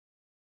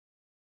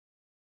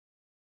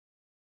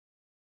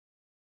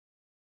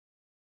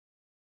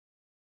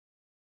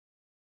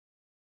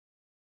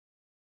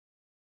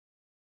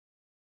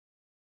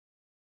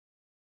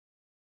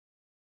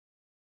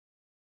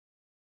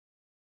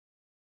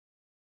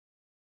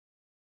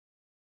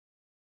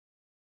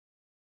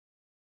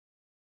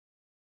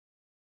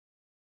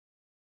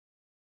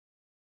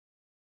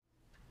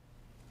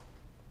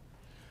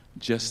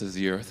Just as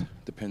the earth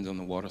depends on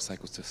the water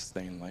cycle to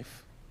sustain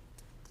life,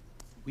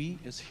 we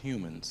as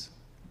humans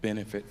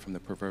benefit from the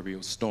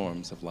proverbial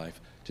storms of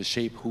life to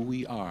shape who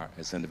we are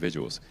as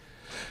individuals.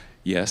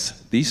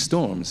 Yes, these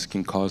storms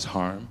can cause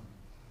harm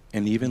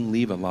and even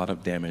leave a lot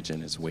of damage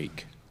in its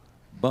wake.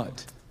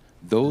 But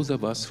those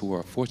of us who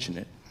are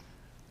fortunate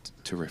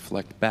to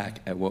reflect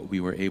back at what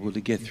we were able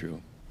to get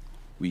through,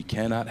 we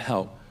cannot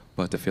help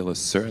but to feel a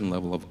certain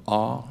level of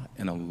awe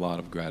and a lot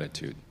of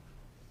gratitude.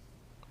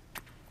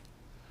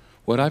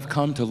 What I've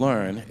come to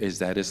learn is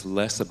that it's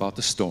less about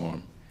the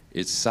storm,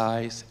 its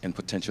size and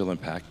potential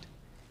impact,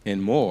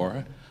 and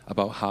more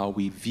about how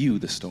we view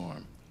the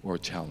storm or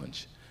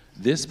challenge,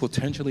 this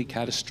potentially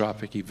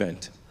catastrophic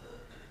event,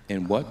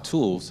 and what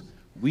tools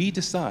we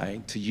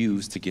decide to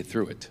use to get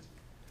through it.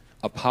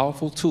 A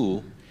powerful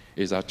tool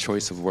is our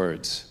choice of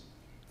words.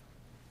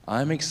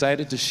 I'm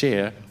excited to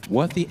share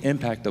what the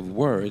impact of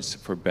words,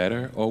 for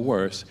better or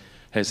worse,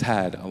 has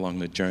had along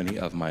the journey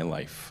of my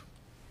life.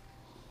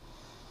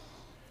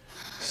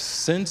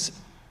 Since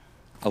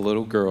a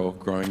little girl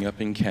growing up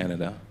in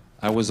Canada,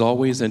 I was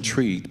always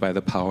intrigued by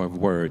the power of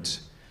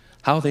words,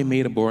 how they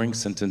made a boring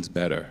sentence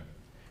better,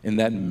 and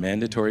that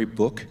mandatory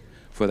book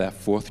for that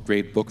 4th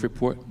grade book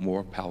report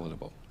more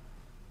palatable.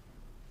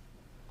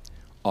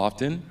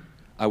 Often,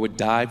 I would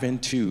dive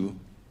into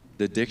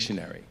the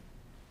dictionary.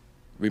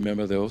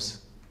 Remember those?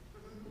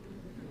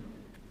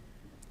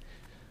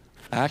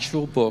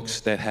 Actual books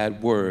that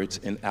had words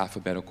in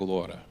alphabetical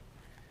order,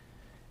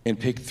 and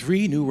pick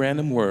 3 new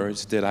random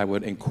words that I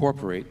would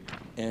incorporate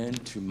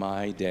into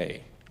my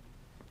day.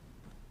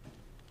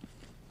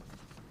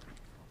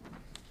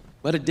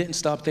 But it didn't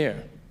stop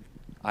there.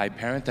 I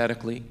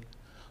parenthetically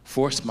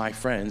forced my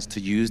friends to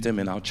use them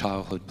in our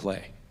childhood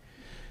play.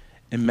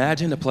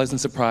 Imagine the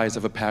pleasant surprise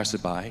of a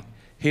passerby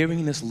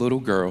hearing this little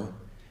girl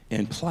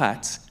in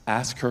Platts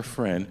ask her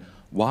friend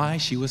why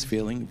she was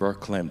feeling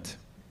verklempt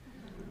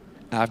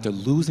after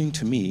losing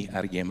to me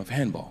at a game of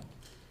handball.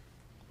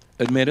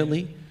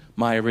 Admittedly,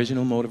 my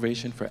original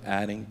motivation for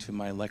adding to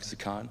my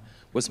lexicon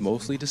was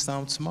mostly to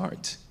sound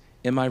smart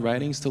and my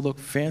writings to look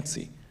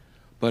fancy.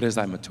 But as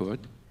I matured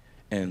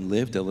and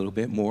lived a little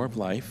bit more of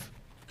life,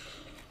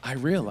 I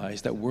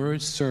realized that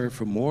words serve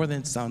for more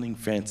than sounding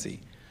fancy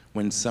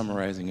when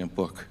summarizing a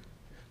book,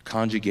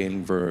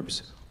 conjugating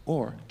verbs,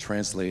 or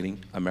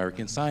translating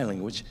American Sign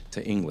Language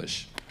to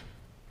English.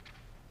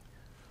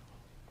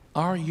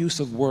 Our use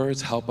of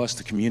words help us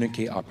to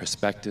communicate our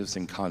perspectives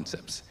and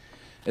concepts,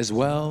 as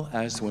well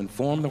as to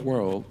inform the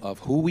world of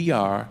who we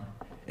are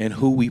and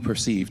who we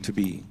perceive to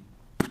be.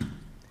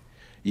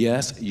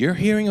 Yes, you're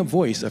hearing a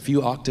voice a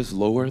few octaves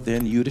lower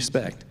than you'd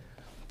expect,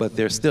 but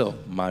they're still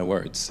my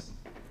words.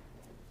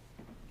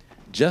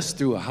 Just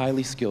through a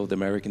highly skilled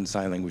American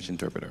Sign Language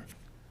interpreter.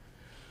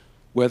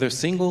 Whether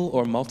single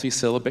or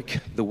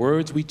multisyllabic, the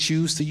words we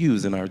choose to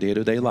use in our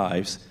day-to-day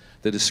lives,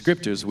 the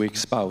descriptors we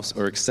espouse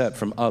or accept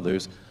from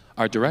others,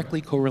 are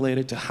directly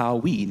correlated to how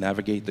we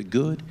navigate the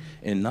good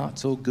and not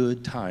so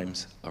good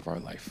times of our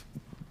life.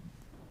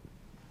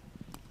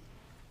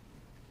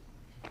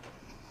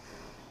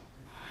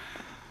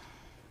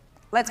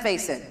 Let's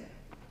face it,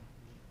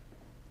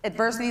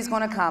 adversity is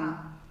going to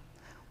come.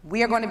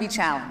 We are going to be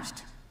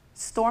challenged.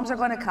 Storms are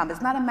going to come.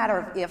 It's not a matter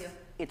of if,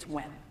 it's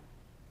when.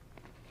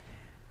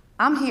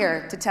 I'm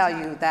here to tell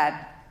you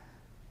that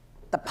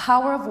the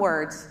power of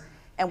words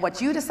and what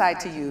you decide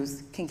to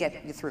use can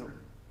get you through.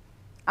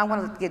 I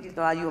want to get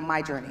you on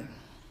my journey.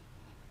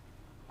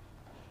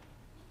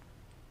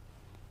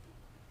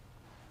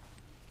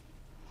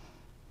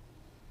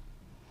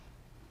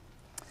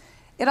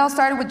 It all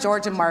started with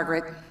George and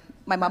Margaret,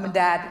 my mom and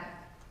dad.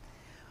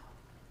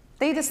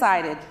 They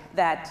decided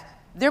that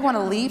they're going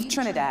to leave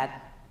Trinidad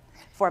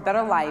for a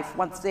better life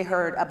once they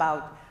heard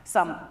about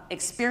some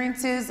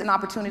experiences and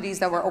opportunities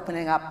that were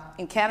opening up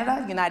in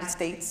Canada, United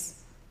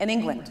States, and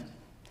England.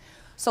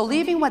 So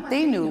leaving what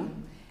they knew,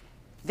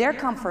 their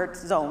comfort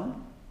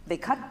zone, they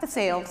cut the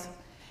sails.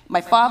 My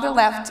father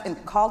left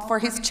and called for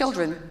his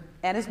children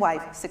and his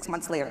wife 6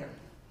 months later.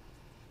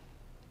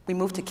 We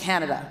moved to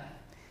Canada.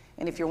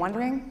 And if you're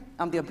wondering,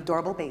 I'm the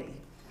adorable baby.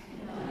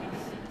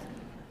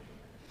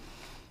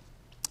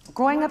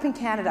 Growing up in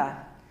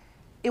Canada,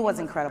 it was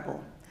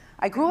incredible.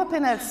 I grew up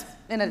in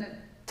a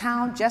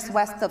town just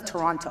west of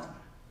Toronto,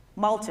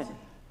 Malton.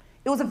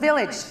 It was a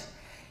village.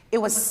 It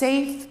was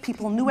safe.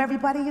 People knew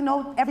everybody, you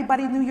know,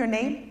 everybody knew your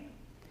name.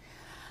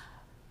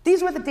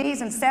 These were the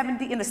days in the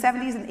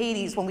 70s and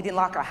 80s when we didn't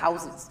lock our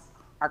houses,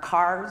 our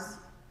cars.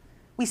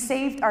 We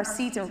saved our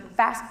seats in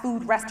fast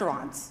food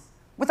restaurants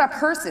with our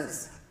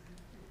purses.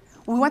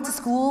 When we went to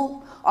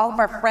school, all of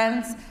our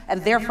friends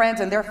and their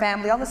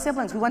family, all the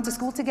siblings, we went to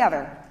school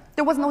together.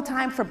 There was no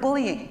time for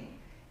bullying.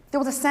 There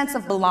was a sense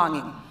of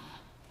belonging.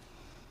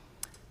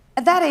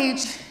 At that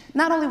age,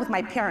 not only with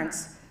my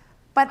parents,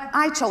 but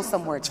I chose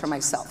some words for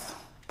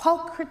myself.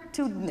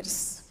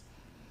 Pulchritudinous,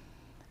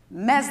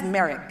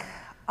 mesmeric,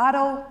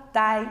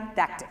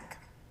 autodidactic,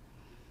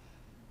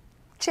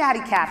 chatty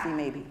Cathy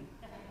maybe.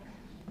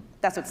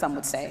 That's what some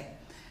would say.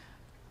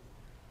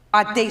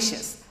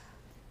 Audacious.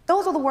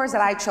 Those are the words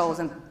that I chose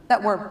and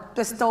that were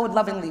bestowed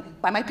lovingly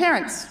by my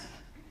parents.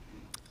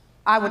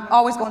 I would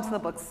always go into the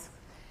books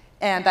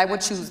and I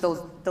would choose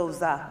those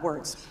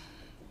words.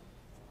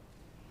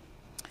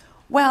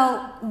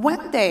 Well,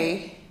 one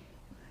day,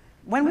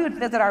 when we would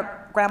visit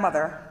our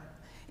grandmother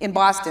in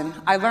Boston,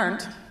 I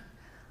learned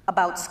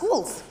about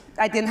schools.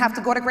 I didn't have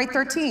to go to grade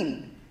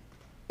 13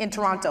 in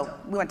Toronto.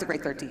 We went to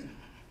grade 13.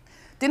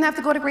 Didn't have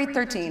to go to grade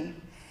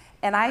 13,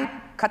 and I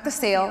cut the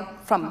sail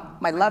from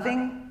my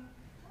loving,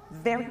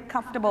 very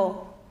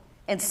comfortable,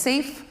 and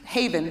safe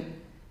haven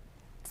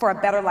for a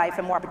better life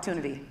and more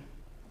opportunity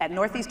at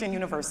Northeastern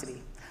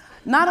University.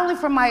 Not only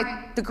for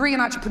my degree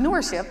in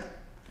entrepreneurship,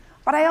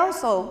 but I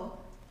also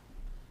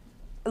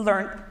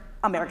learned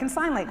American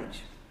Sign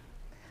Language.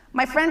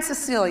 My friend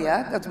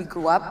Cecilia, as we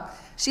grew up,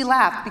 she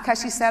laughed because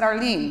she said,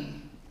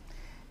 "Arlene,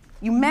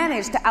 you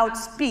managed to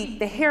outspeak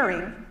the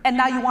hearing, and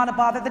now you want to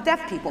bother the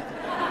deaf people."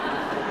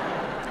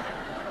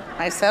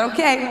 I said,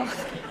 "Okay,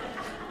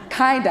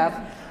 kind of.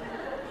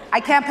 I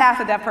can't pass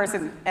a deaf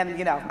person,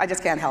 and I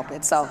just can't help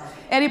it." So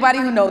anybody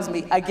who knows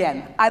me,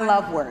 again, I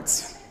love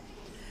words.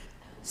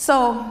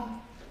 So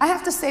I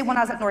have to say, when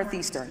I was at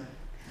Northeastern,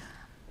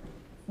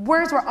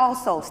 words were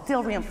also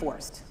still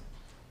reinforced.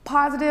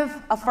 Positive,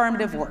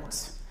 affirmative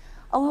words.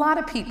 A lot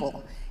of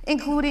people,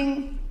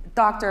 including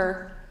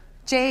Dr.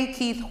 J.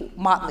 Keith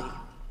Motley.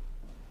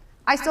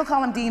 I still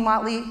call him Dean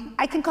Motley.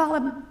 I can call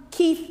him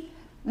Keith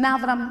now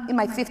that I'm in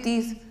my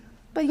 50s,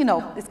 but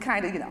it's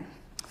kind of,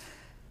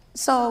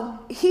 So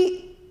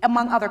he,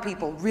 among other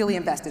people, really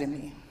invested in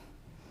me.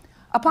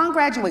 Upon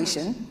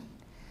graduation,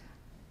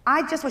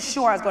 I just was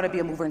sure I was going to be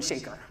a mover and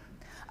shaker.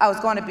 I was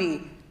going to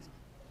be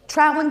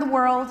traveling the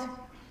world,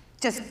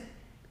 just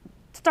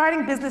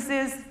starting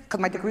businesses, because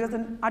my degree was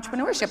in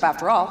entrepreneurship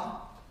after all.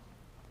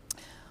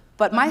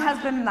 But my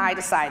husband and I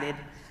decided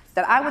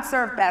that I would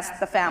serve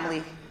best the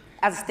family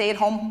as a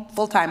stay-at-home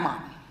full-time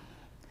mom.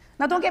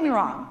 Now, don't get me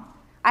wrong.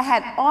 I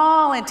had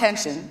all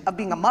intention of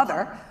being a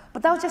mother,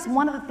 but that was just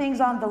one of the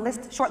things on the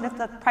short list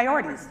of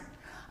priorities.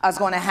 I was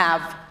going to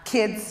have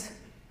kids.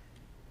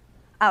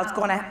 I was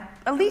going to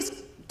at least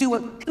do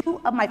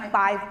 2 of my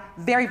 5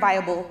 very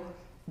viable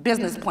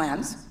business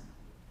plans: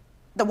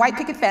 the white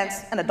picket fence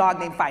and a dog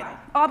named Fido,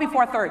 all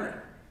before 30.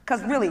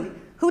 Because really,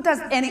 who does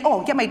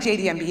get my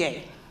JD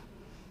MBA.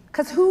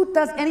 Because who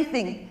does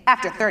anything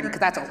after 30, because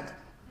that's old.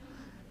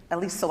 At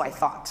least so I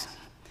thought.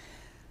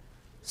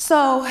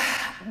 So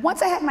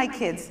once I had my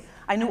kids,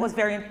 I knew it was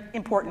very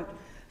important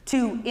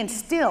to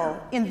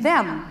instill in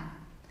them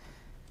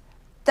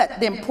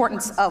the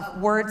importance of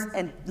words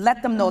and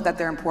let them know that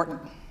they're important.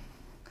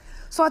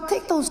 So I'd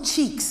take those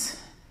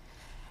cheeks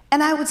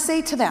and I would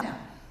say to them,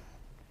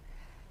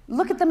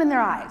 look at them in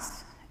their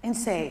eyes and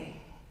say,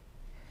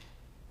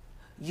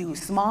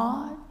 use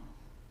smart,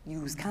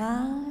 use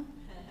kind,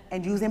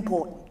 and use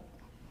important.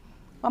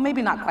 Well,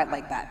 maybe not quite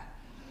like that.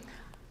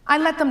 I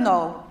let them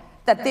know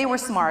that they were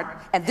smart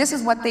and this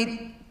is what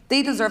they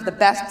deserve, the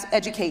best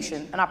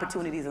education and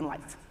opportunities in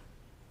life.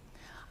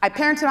 I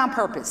parented on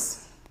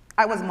purpose.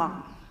 I was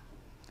mom.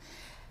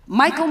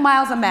 Michael,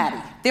 Miles, and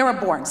Maddie, they were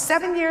born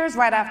 7 years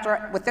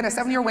within a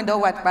 7-year window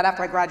right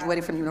after I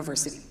graduated from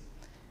university.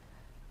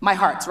 My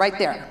heart's right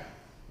there.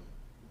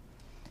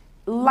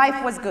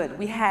 Life was good.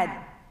 We had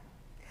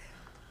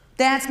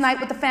dance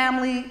night with the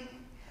family.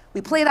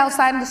 We played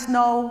outside in the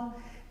snow.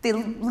 They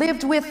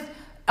lived with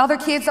other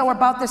kids that were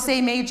about the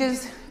same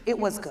ages. It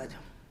was good.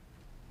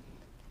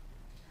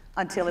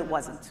 Until it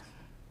wasn't.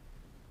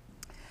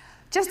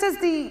 Just as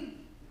the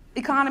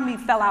economy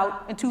fell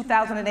out in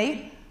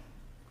 2008,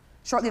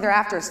 shortly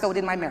thereafter, so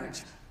did my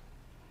marriage.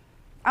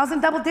 I was in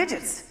double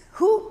digits.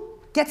 Who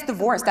gets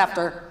divorced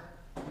after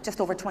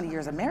just over 20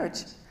 years of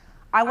marriage?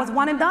 I was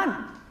one and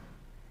done.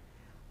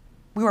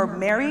 We were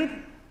married.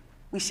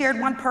 We shared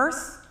one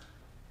purse.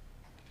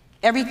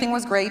 Everything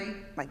was great,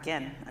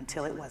 again,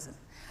 until it wasn't.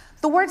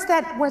 The words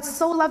that were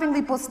so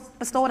lovingly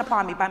bestowed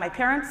upon me by my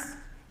parents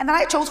and that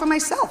I chose for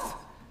myself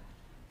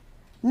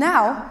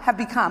now have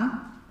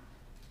become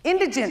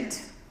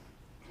indigent,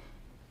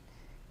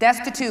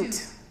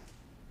 destitute,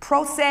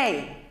 pro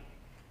se,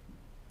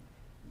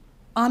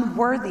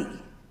 unworthy,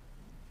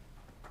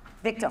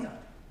 victim.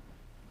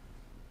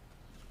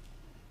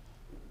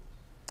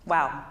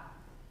 Wow.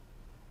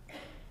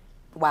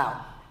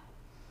 Wow.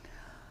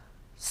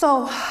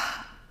 So,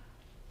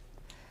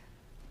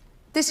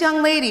 this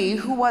young lady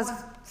who was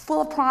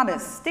full of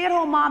promise,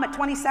 stay-at-home mom at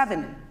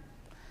 27,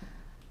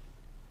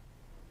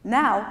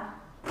 now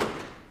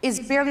is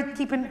barely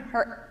keeping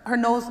her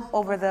nose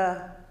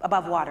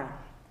above water.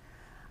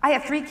 I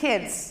have 3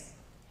 kids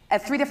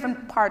at 3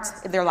 different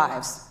parts of their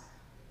lives,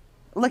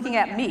 looking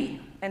at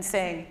me and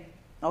saying,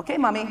 okay,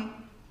 mommy,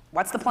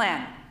 what's the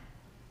plan?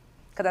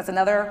 Because that's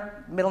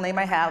another middle name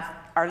I have,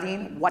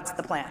 Arlene, what's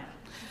the plan?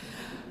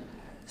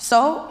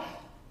 So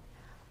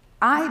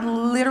I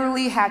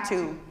literally had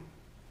to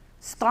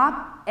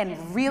stop and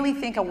really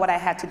think of what I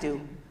had to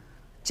do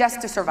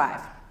just to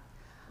survive.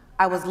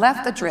 I was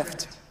left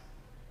adrift,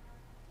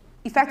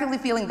 effectively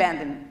feeling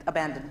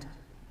abandoned.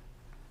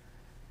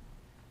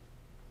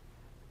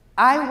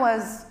 I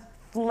was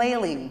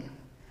flailing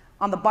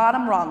on the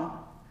bottom rung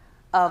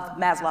of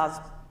Maslow's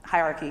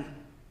hierarchy,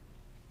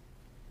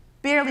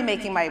 barely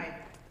making my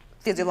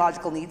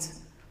physiological needs.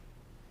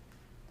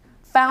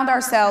 Found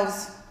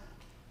ourselves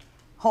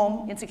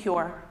home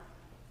insecure,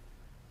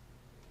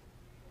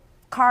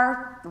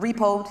 car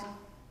repoed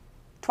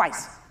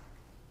twice.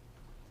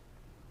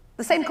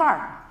 The same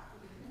car.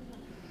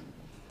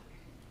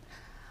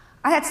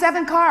 I had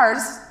 7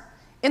 cars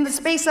in the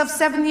space of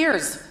 7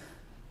 years.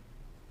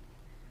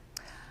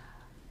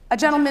 A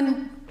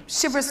gentleman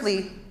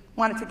chivalrously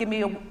wanted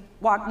to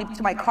walk me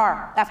to my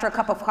car after a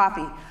cup of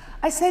coffee.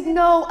 I said,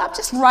 no, I'll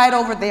just ride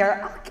over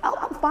there.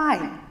 I'm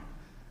fine.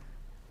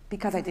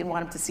 Because I didn't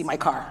want him to see my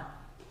car.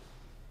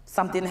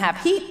 Some didn't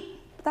have heat,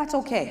 but that's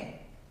okay.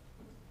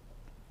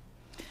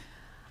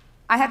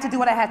 I had to do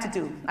what I had to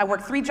do. I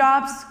worked 3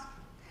 jobs,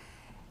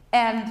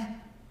 and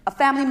a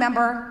family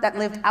member that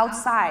lived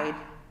outside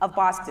of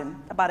Boston,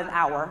 about an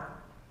hour,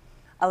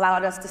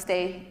 allowed us to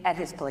stay at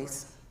his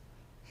place.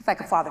 He's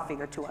like a father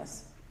figure to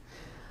us.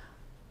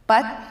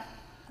 But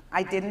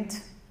I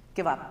didn't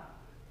give up.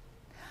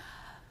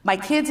 My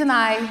kids and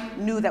I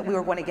knew that we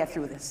were going to get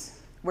through this.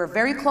 We're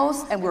very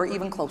close, and we're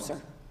even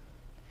closer.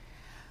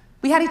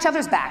 We had each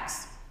other's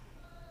backs.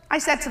 I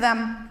said to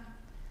them,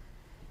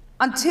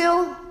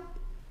 until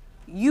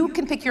you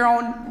can pick your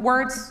own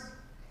words,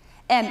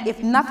 and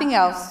if nothing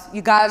else,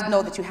 you guys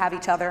know that you have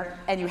each other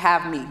and you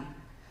have me.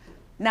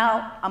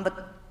 Now, I'm the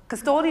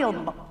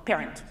custodial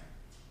parent.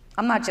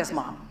 I'm not just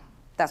mom.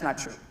 That's not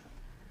true.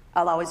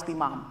 I'll always be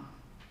mom.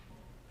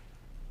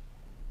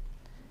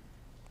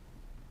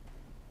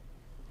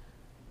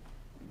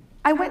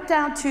 I went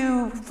down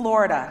to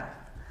Florida.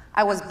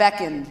 I was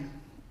beckoned,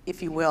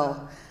 if you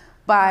will,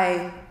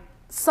 by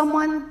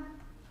someone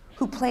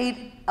who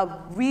played a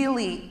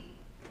really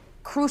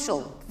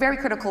crucial, very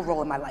critical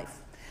role in my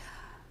life.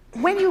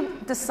 When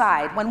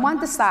one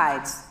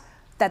decides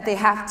that they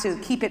have to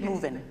keep it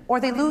moving, or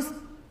they lose,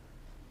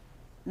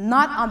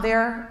 not on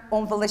their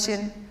own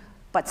volition,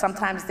 but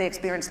sometimes they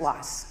experience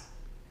loss.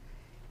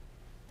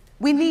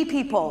 We need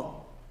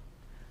people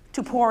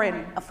to pour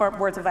in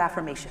words of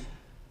affirmation.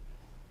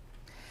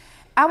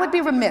 I would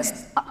be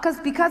remiss,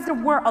 because there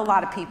were a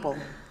lot of people.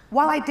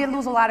 While I did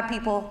lose a lot of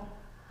people,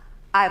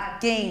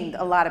 I've gained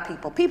a lot of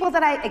people. People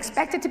that I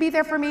expected to be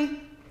there for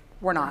me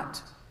were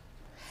not.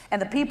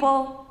 And the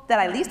people that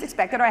I least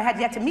expected or I had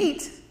yet to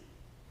meet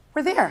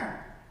were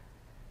there.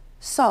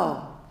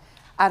 So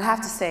I'd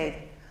have to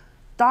say,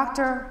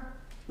 Dr.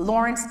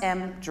 Lawrence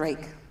M.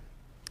 Drake.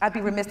 I'd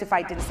be remiss if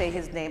I didn't say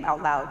his name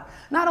out loud.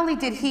 Not only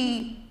did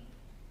he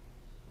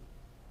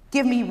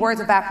give me words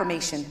of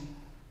affirmation,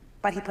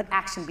 but he put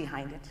action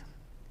behind it.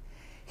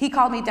 He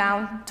called me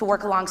down to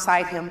work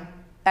alongside him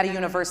at a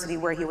university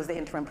where he was the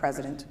interim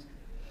president.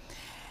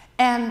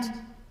 And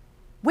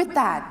with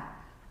that,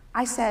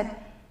 I said,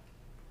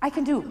 I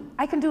can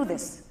do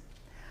this.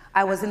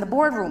 I was in the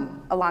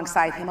boardroom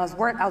alongside him. I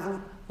was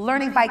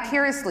learning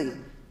vicariously.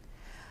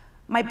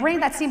 My brain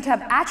that seemed to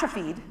have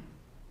atrophied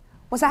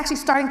was actually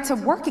starting to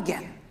work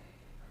again.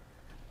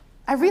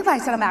 I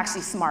realized that I'm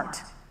actually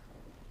smart.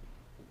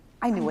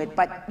 I knew it,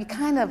 but you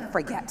kind of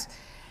forget.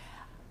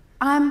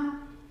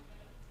 I'm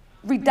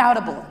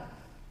redoubtable.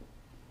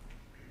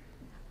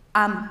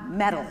 I'm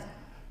metal.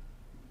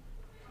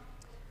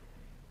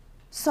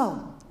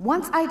 So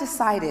once I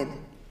decided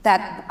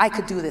that I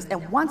could do this,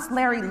 and once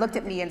Larry looked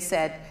at me and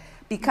said,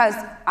 because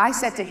I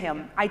said to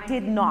him, I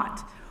did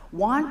not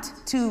want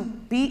to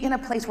be in a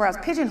place where I was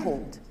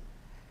pigeonholed.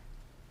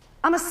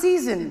 I'm a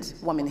seasoned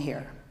woman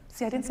here.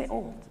 See, I didn't say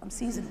old, I'm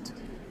seasoned.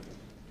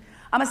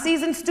 I'm a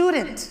seasoned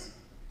student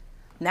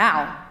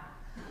now.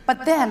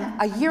 But then,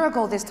 a year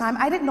ago this time,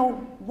 I didn't know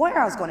where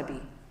I was going to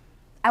be.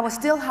 I was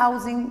still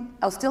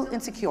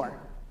insecure.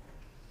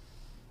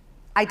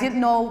 I didn't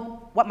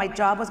know what my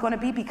job was going to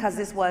be because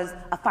this was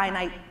a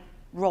finite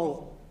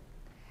role.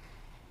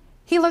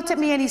 He looked at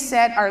me and he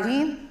said,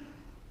 Arlene,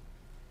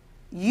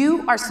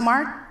 you are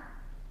smart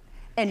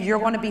and you're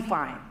going to be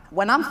fine.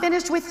 When I'm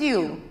finished with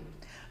you,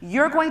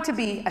 you're going to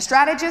be a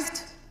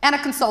strategist and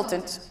a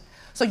consultant,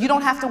 so you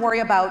don't have to worry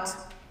about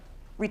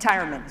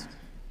retirement.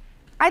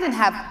 I didn't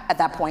have, at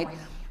that point,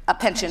 a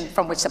pension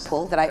from which to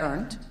pull that I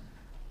earned.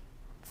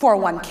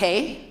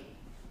 401k,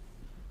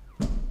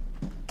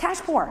 cash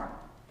poor.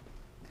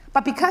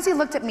 But because he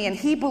looked at me and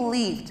he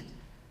believed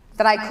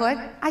that I could,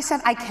 I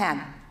said, I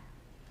can.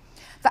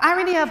 The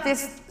irony of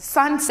this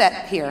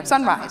sunset here,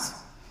 sunrise,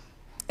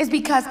 is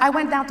because I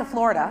went down to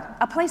Florida,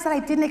 a place that I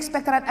didn't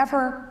expect that I'd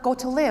ever go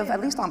to live,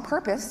 at least on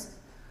purpose.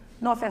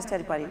 No offense to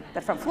anybody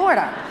that's from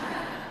Florida.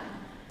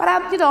 But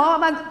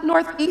I'm a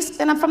northeast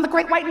and I'm from the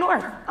Great White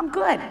North. I'm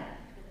good.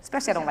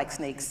 Especially I don't like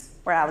snakes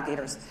or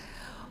alligators.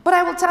 But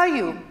I will tell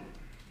you,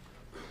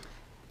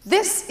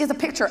 this is a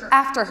picture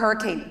after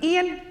Hurricane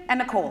Ian and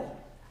Nicole.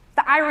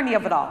 The irony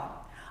of it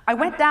all. I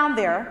went down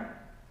there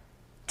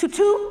to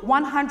 2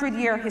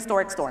 100-year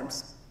historic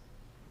storms.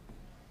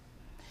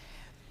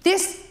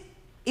 This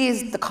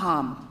is the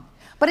calm.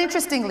 But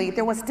interestingly,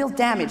 there was still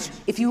damage.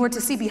 If you were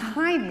to see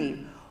behind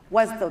me,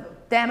 was the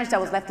damage that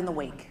was left in the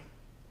wake.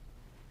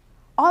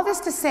 All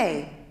this to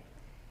say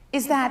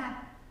is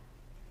that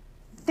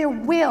there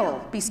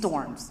will be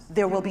storms,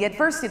 there will be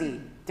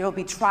adversity, there will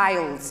be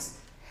trials,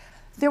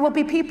 there will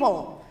be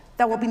people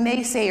that will be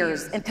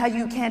naysayers and tell you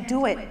you can't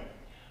do it.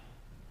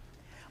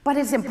 But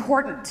it's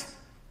important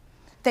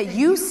that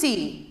you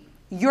see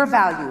your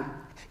value.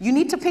 You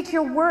need to pick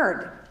your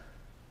word.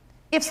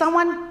 If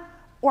someone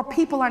or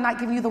people are not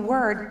giving you the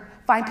word,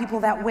 find people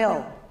that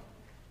will.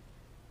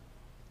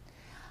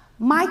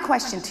 My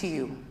question to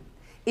you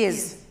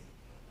is,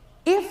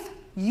 if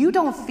you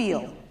don't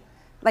feel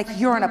like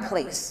you're in a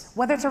place,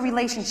 whether it's a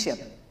relationship,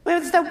 whether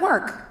it's at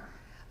work,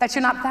 that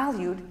you're not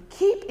valued,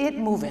 keep it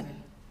moving.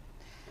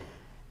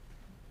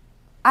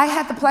 I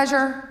had the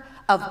pleasure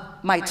of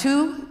my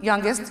two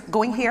youngest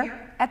going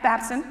here at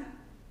Babson.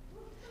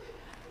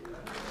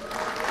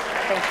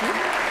 Thank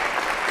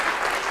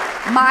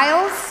you.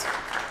 Miles,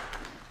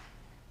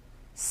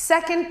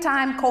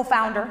 second-time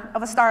co-founder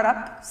of a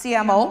startup,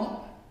 CMO,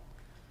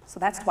 so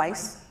that's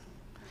twice.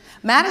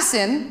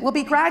 Madison will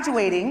be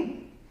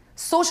graduating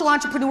social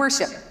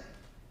entrepreneurship.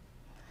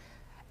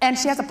 And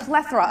she has a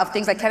plethora of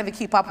things I can't even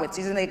keep up with.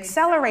 She's an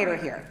accelerator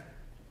here.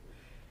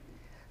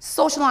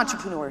 Social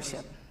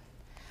entrepreneurship.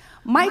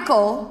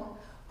 Michael,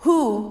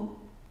 who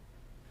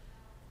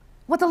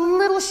was a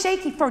little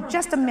shaky for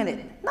just a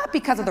minute, not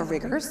because of the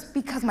rigors,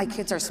 because my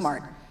kids are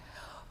smart,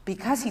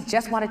 because he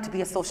just wanted to be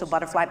a social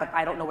butterfly, but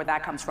I don't know where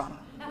that comes from.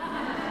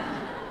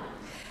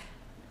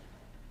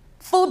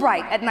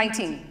 Fulbright at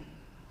 19.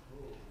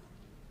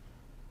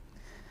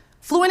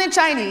 Fluent in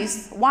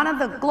Chinese, one of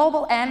the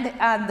global and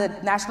the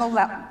national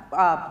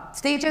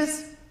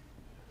stages.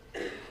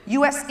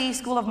 USC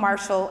School of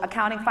Marshall,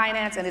 accounting,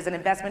 finance, and is an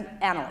investment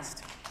analyst.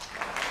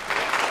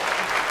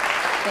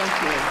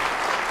 Thank you.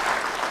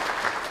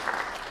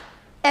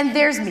 And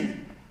there's me,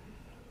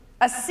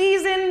 a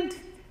seasoned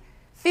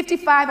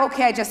 55,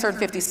 okay, I just turned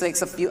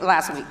 56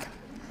 last week,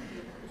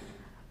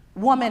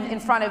 woman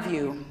in front of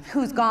you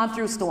who's gone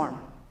through storm.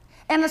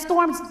 And the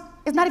storm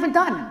is not even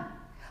done,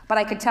 but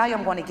I can tell you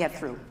I'm going to get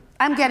through.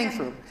 I'm getting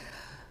through.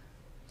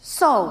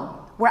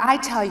 So, where I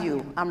tell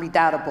you I'm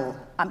redoubtable,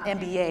 I'm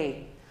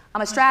MBA,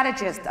 I'm a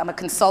strategist, I'm a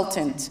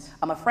consultant,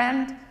 I'm a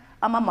friend,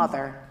 I'm a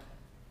mother.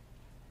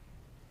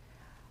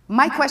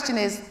 My question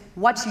is,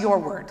 what's your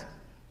word?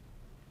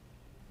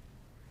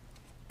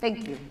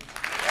 Thank you.